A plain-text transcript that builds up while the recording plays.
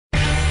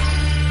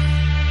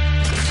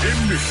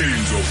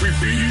Imihlinzo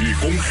kwibhili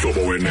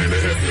kumhlobo wenene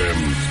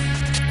FM.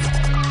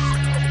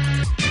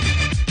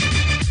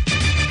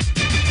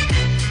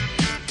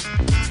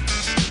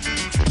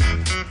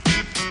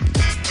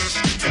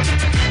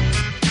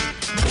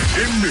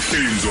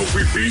 Imihlinzo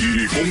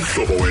kwibhili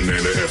kumhlobo wenene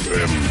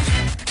FM.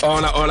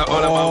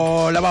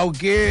 Hola,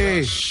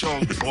 bawuke.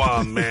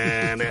 Shongwa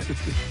man.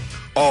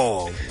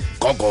 Oh,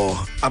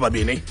 gogo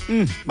ababini.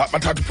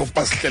 Bathatha uphofu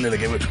basihlelele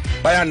ke wethu.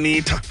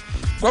 Bayanitha.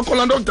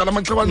 Kwakhona into okudala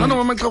amaxhekwazi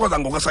noma amaxhekwazi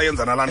ngoku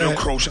asayenza nalana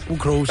yocrochet.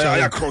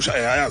 Ayacrochet,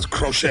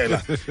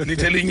 ayazikhroshela.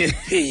 Lithe linye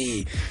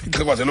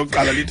ixhekwazi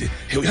lokuqala lithi,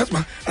 "Hey uyazi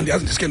ma,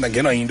 andiyazi ndiske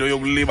ndangenwa into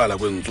yokulibala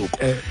kwenzuko."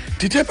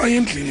 Ndithe pha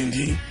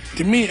endlini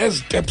ndimi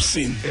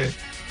ezitepsini.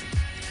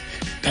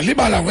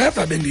 Ndalibala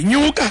whether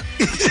bendinyuka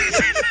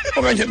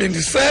okanye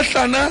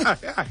bendisehla na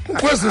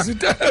kwezi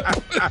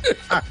sitepu.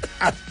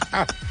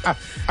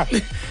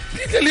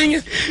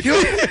 Linye yo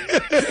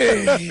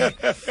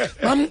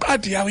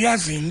mamqadi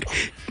yazi into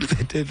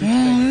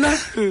mna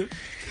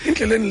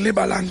indlela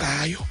enilibala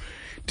ngayo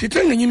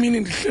ndithe ngenye imini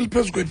ndihleli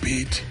phezu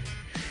kwebhedi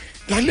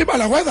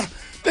ndalibala whether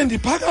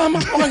bendiphakama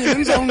okanye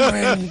benza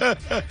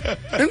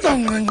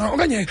unqenqa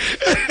okanye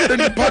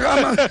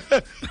bendiphakama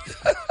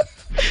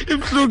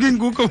Ibhlungu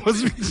inguko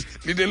masibizi.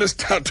 Lide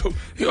lesithathu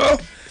yo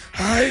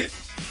hayi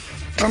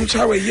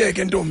xamtshawe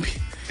yeke ntombi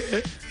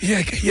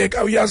yeke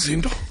awuyazi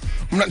into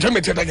mna nje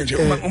methetha ke nje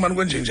uma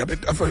kwenje nje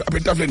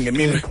apetafuleni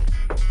ngeminwe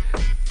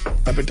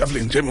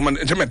apetafuleni nje uma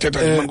nje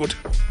methetha nje uma ukuthi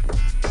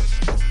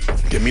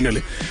ngeminwe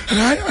le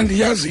hayi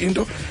andiyazi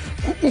into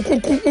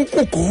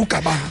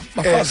ukuguga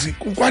bafazi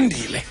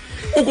kwandile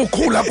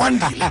ukukhula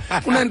kwandile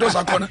kunento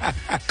zakhona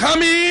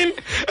come in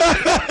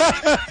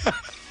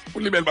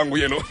ulibele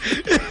banguye lo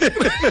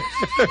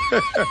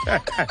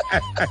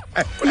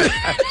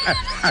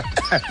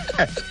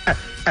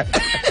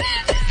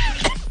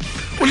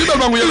ulibele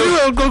banguye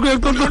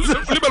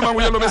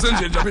lo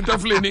besenje nje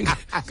apetafuleni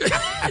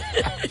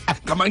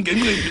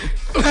ngamangenqindi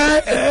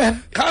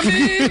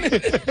khami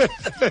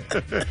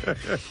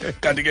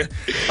kanti ke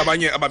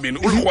abanye ababini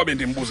ulirhwabe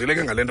ndimbuzile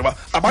ke ngalento ba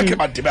abakhe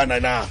badibana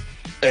na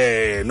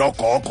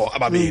nogogo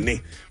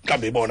ababini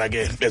mhlawumbe ibona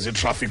ke bezi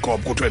traffic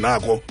cop kuthiwe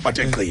nako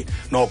bathe gqi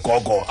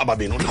nogogo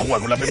ababini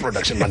ulirhwabe lapha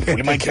eproduction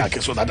mandivula imic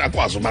yakhe so that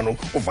akwazi umane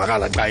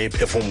uvakala xa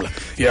ephefumula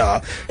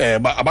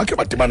abakhe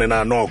badibane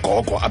na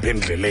nogogo apha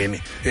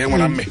endleleni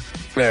ngwana mme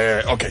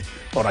okay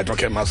alright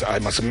okay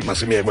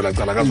masimiyeke kwela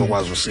cala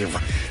akazokwazi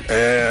usiva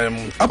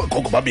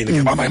abagogo babini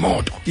ke bama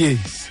imoto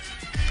Yes.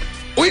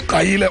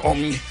 uyigqayile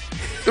omnye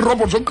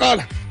irobot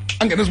zokuqala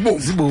angene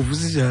Zibovu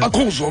sinjani?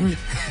 akhuza omnye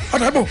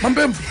athi hayibo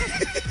mampemvu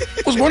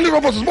uzibona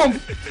irobot zibomvu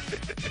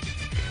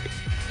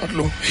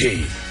atlo hey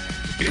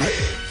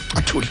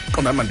athuli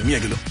qonda manje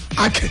ndimyeke lo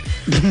akhe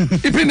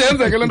iphinde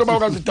yenzeke lento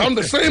bawukazi down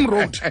the same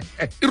road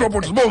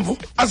irobot zibomvu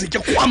azitye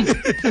kwam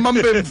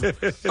mampemvu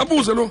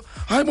abuze lo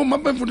hayibo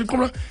mampemvu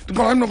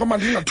ndiqola noko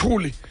manje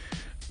ndingathuli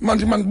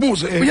manje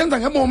mandibuze uyenza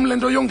ngebomi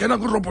lento yongena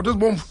kwirobot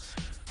ezibomvu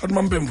athi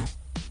mampemvu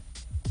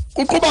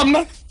uqhuba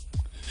mna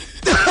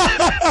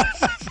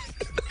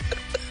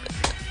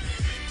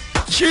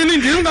Chini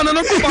ngingana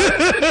nokuba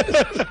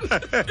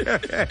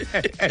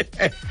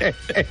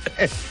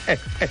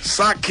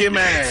Sakhe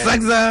man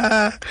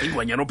Sakza.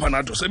 ingwanyana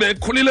ophanato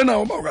sebekhulile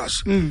nawo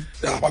bawukazi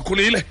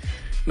bakhulile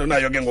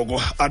nayo ke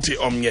ngoku athi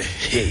omnye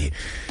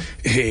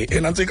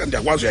enantsika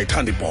ndiyakwazi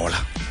uyayithanda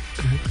ibhola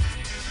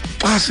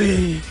xa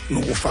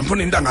nokufa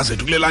mfuna intanga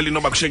zethu kule lali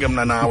noba kushiyeke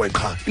mna nawe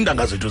qha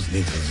intanga zethu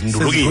zininzi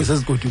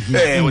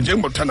zindulukile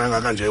njengoba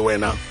uthanda kanje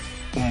wena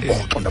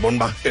umbhoxo ndabona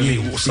ba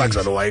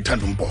usakza lo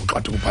wayethanda umbhoxo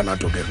athi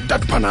kuphanato ke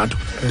utata uphanato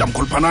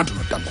tamkhulu phanato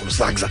notamkhulu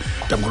sakza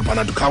tamkhulu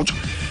phanato couch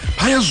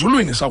phaya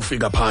ezulwini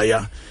sawufika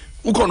phaya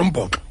ukhona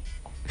umbhoxo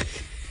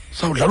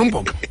sawudlala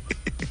umbhoxo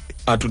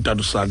athi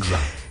utata usakza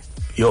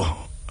yo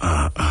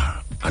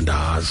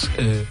andazi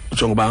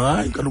utsho ngoba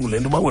hayi kaloku le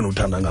nto uba wena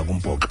uthanda ngako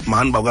umbhoxo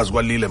mani bakwazi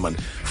kwalile mani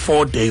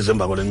 4 days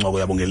emva kwale ncoko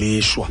yabo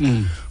ngelishwa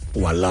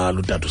walala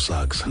utata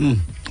usakza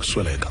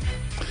sweleka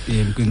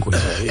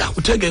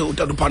utheke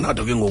utata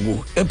uphanato ke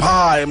ngoku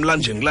ephaya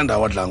emlanjeni kulaa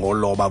ndawo adla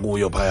ngoloba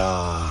kuyo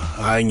phaya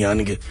hayi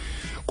nyhani ke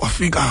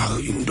kwafika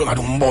into ngathi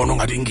umbono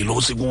ngathi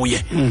ingilosi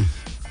kuye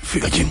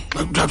fika tyhini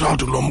xa kuthathwa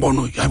awuthi kulo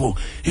mbono yayibo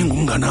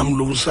ingumnganam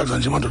lo usakza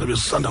nje madoda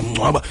besisanda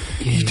mngcwaba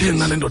itheni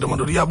nale ndoda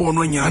madoda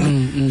iyabonwa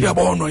nyhani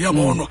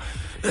iyabonwa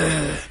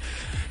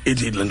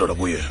ithi le ndoda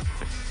kuye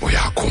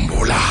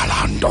uyakhumbula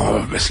laa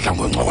nto besidla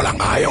ngoncokola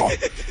ngayo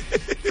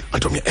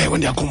athi omnye ewe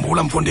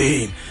ndiyakhumbula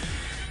mfondini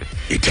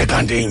ithe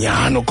kanti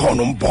inyani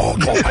ukhona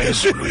umbhoxo pha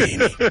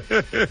ezulwini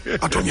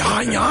athi omnye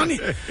hayi nyhani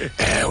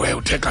ewe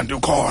uthe kanti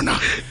ukhona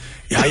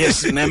yaye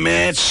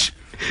sinematch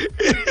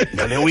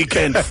ngale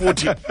weekend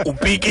futhi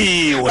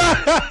upikiwe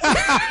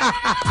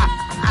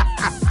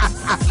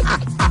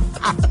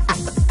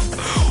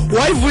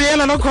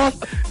Wayivuyela lokho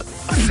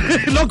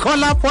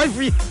lapho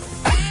wayivuyela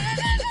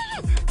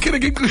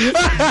kire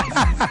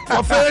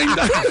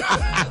wafenda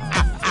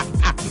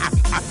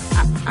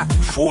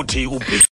futhi